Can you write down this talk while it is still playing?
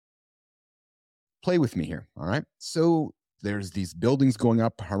play with me here. All right. So there's these buildings going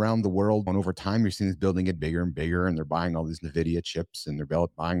up around the world, and over time, you're seeing this building get bigger and bigger, and they're buying all these NVIDIA chips, and they're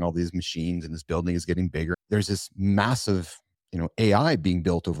buying all these machines, and this building is getting bigger. There's this massive, AI being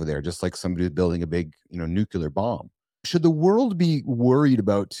built over there, just like somebody building a big, nuclear bomb. Should the world be worried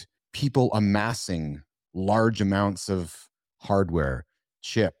about people amassing large amounts of hardware,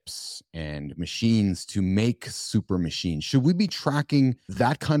 chips, and machines to make super machines? Should we be tracking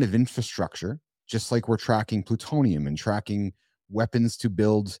that kind of infrastructure, just like we're tracking plutonium and tracking weapons to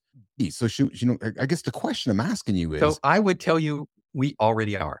build these? So, I guess the question I'm asking you is... So I would tell you, we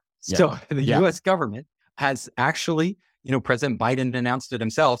already are. Yeah. So the US government has actually, President Biden announced it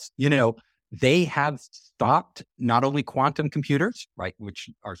himself, they have stopped not only quantum computers, right, which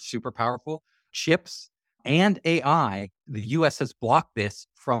are super powerful, chips and AI. The US has blocked this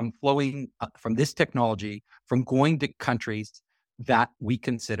from flowing from this technology, from going to countries that we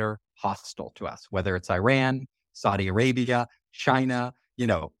consider hostile to us, whether it's Iran, Saudi Arabia, China,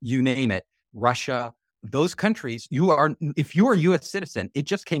 you name it, Russia. Those countries, if you are a US citizen, it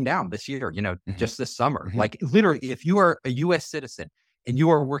just came down this year, just this summer. Like literally, if you are a US citizen and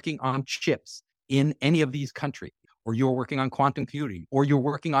you are working on chips in any of these countries, or you're working on quantum computing, or you're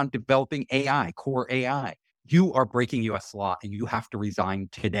working on developing AI, core AI, you are breaking US law and you have to resign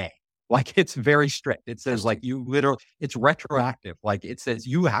today. Like, it's very strict. It says it's retroactive. Like, it says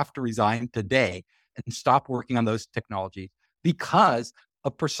you have to resign today and stop working on those technologies because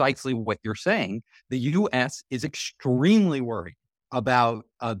of precisely what you're saying. The US is extremely worried about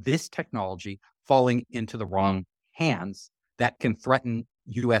this technology falling into the wrong hands that can threaten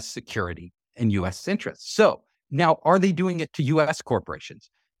US security and US interests. So now, are they doing it to US corporations?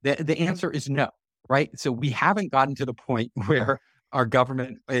 The answer is no, right? So we haven't gotten to the point where our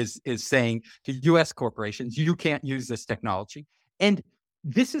government is saying to US corporations, you can't use this technology. And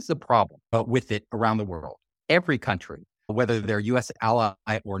this is the problem with it around the world. Every country, whether they're a US ally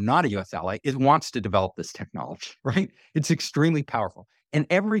or not a US ally, wants to develop this technology, right? It's extremely powerful. And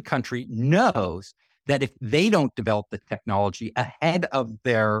every country knows that if they don't develop the technology ahead of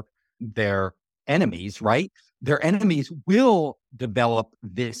their enemies, right? Their enemies will develop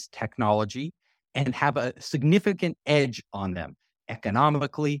this technology and have a significant edge on them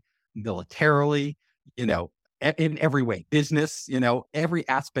economically, militarily, in every way, business, every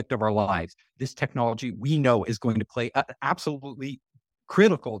aspect of our lives. This technology we know is going to play an absolutely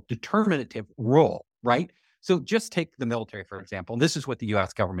critical, determinative role, right? So just take the military, for example. This is what the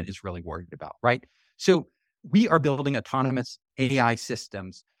US government is really worried about, right? So we are building autonomous AI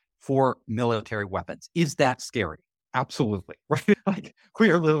systems for military weapons. Is that scary? Absolutely, right? Like, we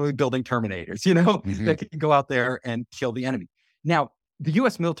are literally building Terminators, that can go out there and kill the enemy. Now, the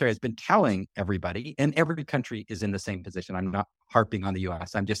US military has been telling everybody, and every country is in the same position. I'm not harping on the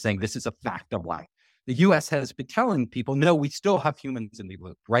US. I'm just saying this is a fact of life. The US has been telling people, no, we still have humans in the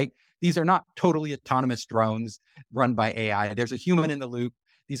loop, right? These are not totally autonomous drones run by AI. There's a human in the loop.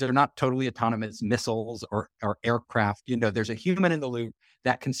 These are not totally autonomous missiles or aircraft. There's a human in the loop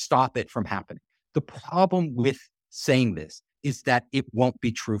that can stop it from happening. The problem with saying this is that it won't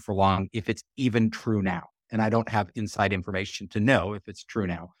be true for long, if it's even true now. And I don't have inside information to know if it's true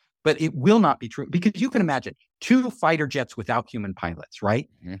now, but it will not be true, because you can imagine 2 fighter jets without human pilots, right?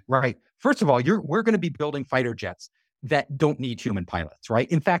 Right. First of all, we're going to be building fighter jets that don't need human pilots, right?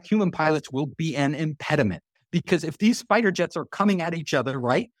 In fact, human pilots will be an impediment, because if these fighter jets are coming at each other,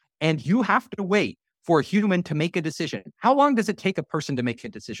 right, and you have to wait for a human to make a decision, how long does it take a person to make a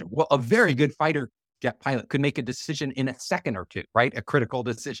decision? Well, a very good fighter jet pilot could make a decision in a second or two, right? A critical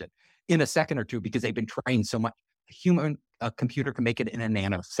decision in a second or two, because they've been trained so much. A computer can make it in a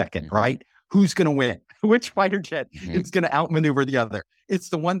nanosecond, right? Who's going to win? Which fighter jet is going to outmaneuver the other? It's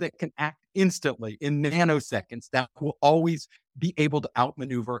the one that can act instantly in nanoseconds that will always be able to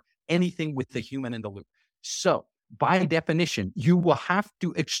outmaneuver anything with the human in the loop. So by definition, you will have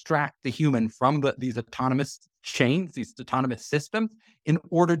to extract the human from these autonomous chains, these autonomous systems, in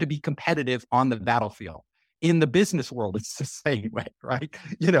order to be competitive on the battlefield. In the business world, it's the same way, right?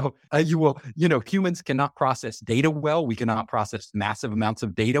 Humans cannot process data well. We cannot process massive amounts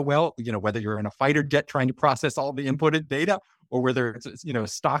of data well, whether you're in a fighter jet trying to process all the inputted data, or whether it's, a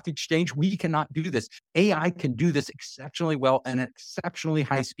stock exchange. We cannot do this. AI can do this exceptionally well and at exceptionally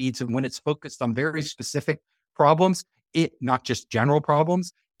high speeds. And when it's focused on very specific problems, not just general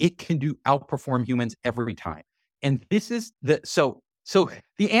problems, it can outperform humans every time. And this is so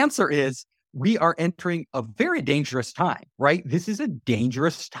the answer is, we are entering a very dangerous time, right? This is a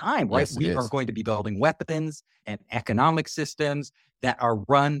dangerous time, right? Yes, we are going to be building weapons and economic systems that are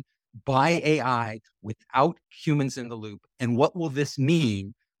run by AI without humans in the loop. And what will this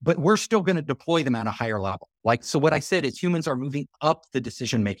mean but we're still going to deploy them at a higher level. Like, so what I said is humans are moving up the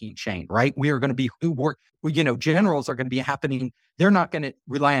decision-making chain, right? We are going to be, generals are going to be happening. They're not going to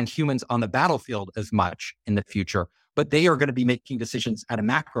rely on humans on the battlefield as much in the future, but they are going to be making decisions at a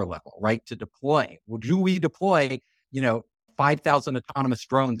macro level, right? To deploy. Well, do we deploy, 5,000 autonomous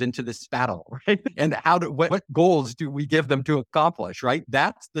drones into this battle, right? And what goals do we give them to accomplish, right?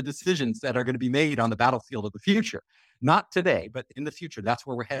 That's the decisions that are going to be made on the battlefield of the future. Not today, but in the future, that's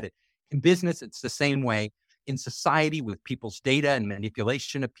where we're headed. In business, it's the same way. In society, with people's data and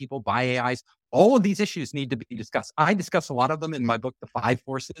manipulation of people by AIs, all of these issues need to be discussed. I discuss a lot of them in my book, The 5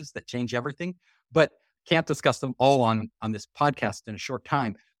 Forces That Change Everything, but can't discuss them all on this podcast in a short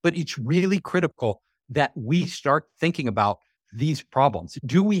time. But it's really critical that we start thinking about these problems.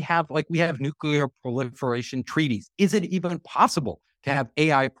 Do we have nuclear proliferation treaties? Is it even possible to have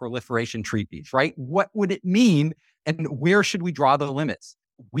AI proliferation treaties, right? What would it mean? And where should we draw the limits?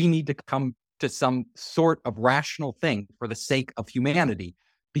 We need to come to some sort of rational thing for the sake of humanity,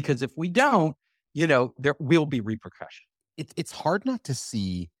 because if we don't, there will be repercussions. It's hard not to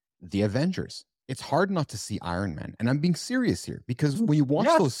see the Avengers. It's hard not to see Iron Man. And I'm being serious here, because when you watch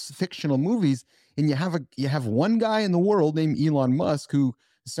those fictional movies and you have one guy in the world named Elon Musk, who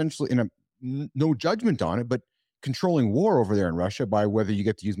essentially, no judgment on it, but controlling war over there in Russia by whether you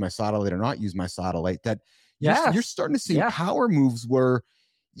get to use my satellite or not use my satellite, that you're starting to see power moves where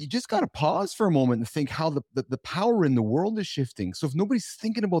you just got to pause for a moment and think how the power in the world is shifting. So if nobody's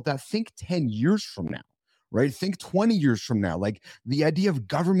thinking about that, think 10 years from now, right? Think 20 years from now. Like, the idea of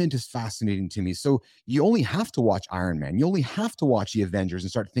government is fascinating to me. So you only have to watch Iron Man. You only have to watch the Avengers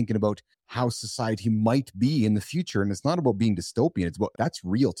and start thinking about how society might be in the future. And it's not about being dystopian. It's about, that's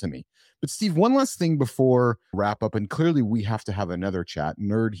real to me. But Steve, one last thing before wrap up, and clearly we have to have another chat.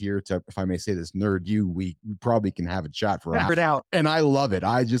 Nerd here to, if I may say this, nerd you, we probably can have a chat for Figure it out. And I love it.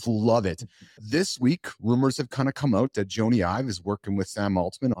 I just love it. This week, rumors have kind of come out that Joni Ive is working with Sam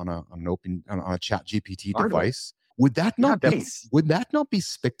Altman on a chat GPT device. Would that not be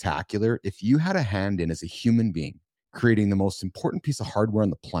spectacular if you had a hand in, as a human being, creating the most important piece of hardware on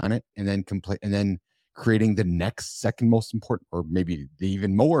the planet, and then creating the next second most important, or maybe the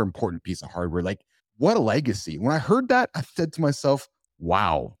even more important piece of hardware? Like, what a legacy. When I heard that, I said to myself,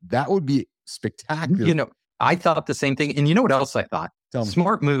 wow, that would be spectacular. I thought the same thing. And you know what else I thought?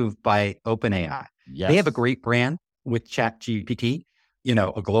 Smart move by OpenAI. Yes. They have a great brand with ChatGPT,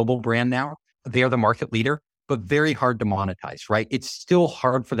 a global brand now. They are the market leader, but very hard to monetize, right? It's still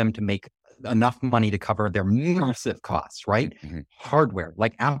hard for them to make enough money to cover their massive costs, right? Mm-hmm. Hardware,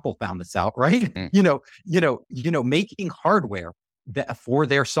 like Apple found this out, right? Mm-hmm. Making hardware that for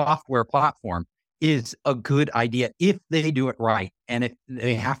their software platform is a good idea if they do it right. And if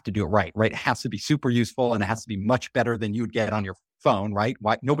they have to do it right? It has to be super useful, and it has to be much better than you'd get on your phone, right?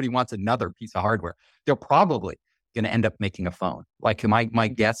 Nobody wants another piece of hardware. They're probably going to end up making a phone. Like, my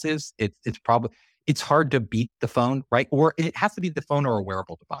guess is it's hard to beat the phone, right? Or it has to be the phone or a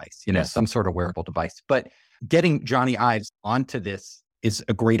wearable device, some sort of wearable device. But getting Johnny Ives onto this is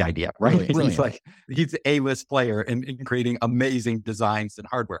a great idea, right? Brilliant. He's an A-list player in creating amazing designs and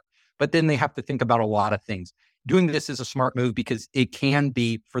hardware. But then they have to think about a lot of things. Doing this is a smart move because it can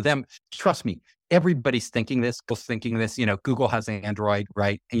be, for them, trust me, everybody's thinking this. Google has Android,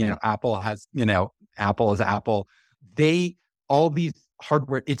 right? And, Apple has, Apple is Apple. All these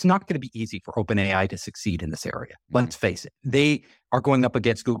hardware, it's not going to be easy for OpenAI to succeed in this area. Let's face it. They are going up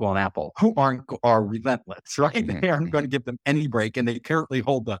against Google and Apple, who are relentless, right? They aren't going to give them any break. And they currently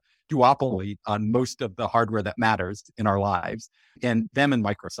hold the duopoly on most of the hardware that matters in our lives. And them and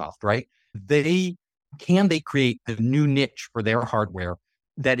Microsoft, right? They create a new niche for their hardware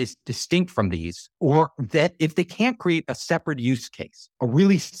that is distinct from these, or that if they can't create a separate use case, a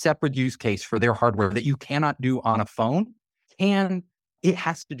really separate use case for their hardware that you cannot do on a phone, it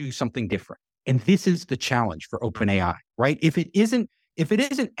has to do something different. And this is the challenge for OpenAI, right? If it isn't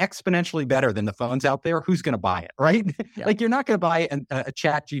exponentially better than the phones out there, who's going to buy it, right? Yeah. Like, you're not going to buy a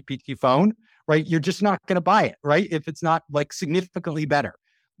chat GPT phone, right? You're just not going to buy it, right? If it's not like significantly better,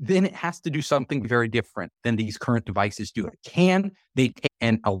 then it has to do something very different than these current devices do. Can they take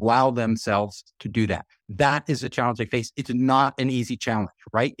and allow themselves to do that? That is a challenge they face. It's not an easy challenge,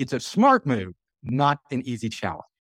 right? It's a smart move, not an easy challenge.